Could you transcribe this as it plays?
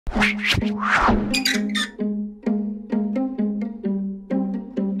All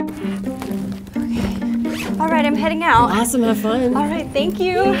right, I'm heading out. Awesome, have fun. All right, thank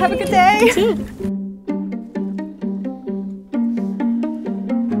you. Have a good day. You too.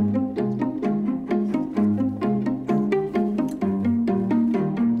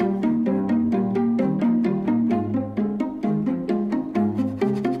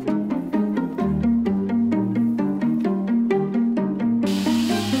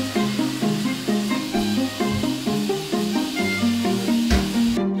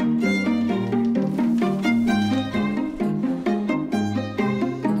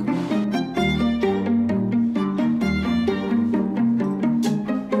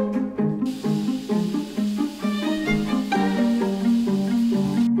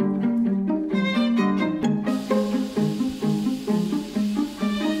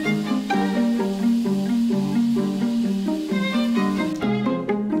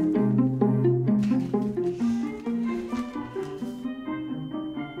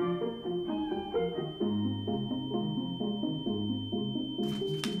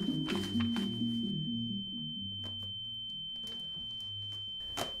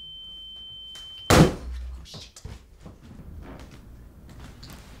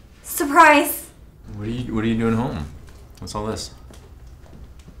 Surprise! What are you doing home? What's all this?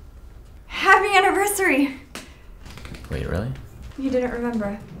 Happy anniversary! Wait, really? You didn't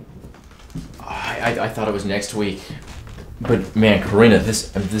remember. I thought it was next week. But man, Karina,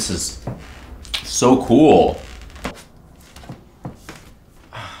 this is so cool.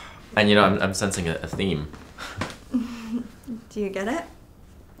 And you know, I'm sensing a theme. Do you get it?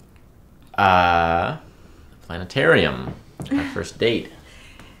 Planetarium. Our first date.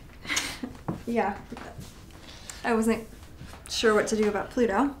 Yeah. I wasn't sure what to do about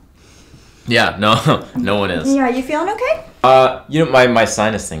Pluto. Yeah, no one is. Yeah, you feeling okay? You know, my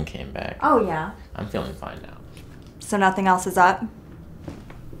sinus thing came back. Oh, yeah. I'm feeling fine now. So nothing else is up?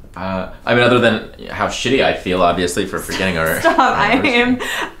 I mean, other than how shitty I feel, obviously, for forgetting our... Stop,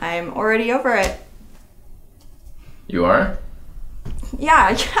 I'm already over it. You are?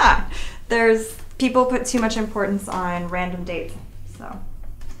 Yeah. There's... People put too much importance on random dates, so...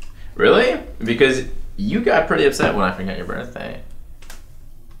 Really? Because you got pretty upset when I forgot your birthday.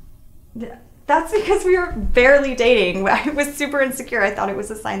 That's because we were barely dating. I was super insecure. I thought it was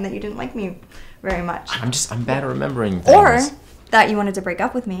a sign that you didn't like me very much. I'm bad at remembering things. Or that you wanted to break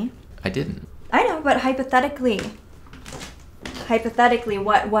up with me. I didn't. I know, but hypothetically,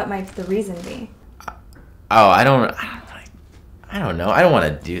 what might the reason be? Oh, I don't know. I don't want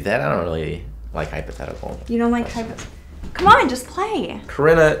to do that. I don't really like hypothetical. You don't like Come on, just play.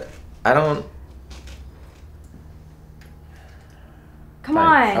 Karina, I don't... Come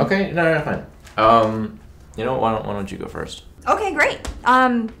fine. on. Okay, no, fine. You know, why don't you go first? Okay, great.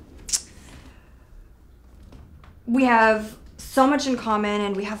 We have so much in common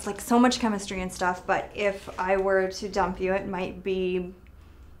and we have like so much chemistry and stuff, but if I were to dump you, it might be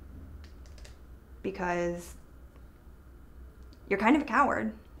because you're kind of a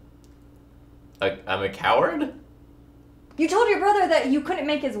coward. I'm a coward? You told your brother that you couldn't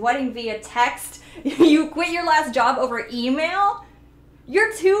make his wedding via text. You quit your last job over email.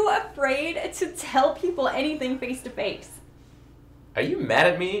 You're too afraid to tell people anything face to face. Are you mad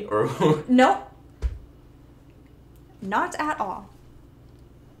at me or... Nope. Not at all.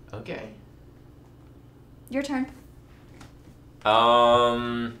 Okay. Your turn.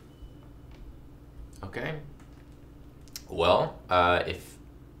 Okay. Well, if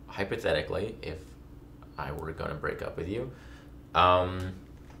hypothetically, if I were gonna break up with you,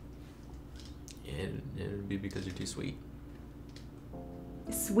 it'd be because you're too sweet.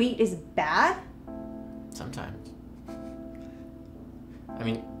 Sweet is bad? Sometimes. I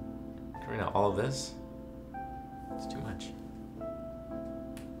mean, Karina, all of this, it's too much.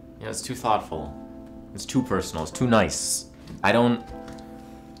 You know, it's too thoughtful. It's too personal. It's too nice. I don't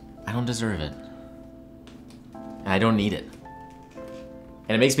deserve it. And I don't need it.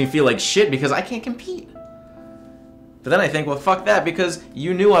 And it makes me feel like shit because I can't compete. But then I think, well, fuck that, because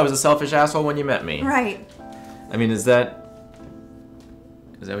you knew I was a selfish asshole when you met me. Right. I mean, is that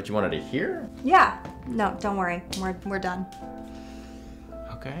what you wanted to hear? Yeah. No, don't worry. We're done.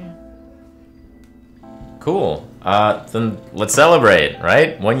 Okay. Cool. Then let's celebrate,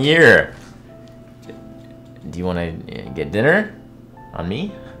 right? 1 year. Do you want to get dinner on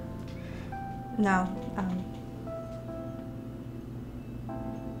me? No.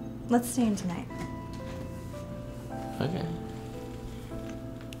 Let's stay in tonight. Okay.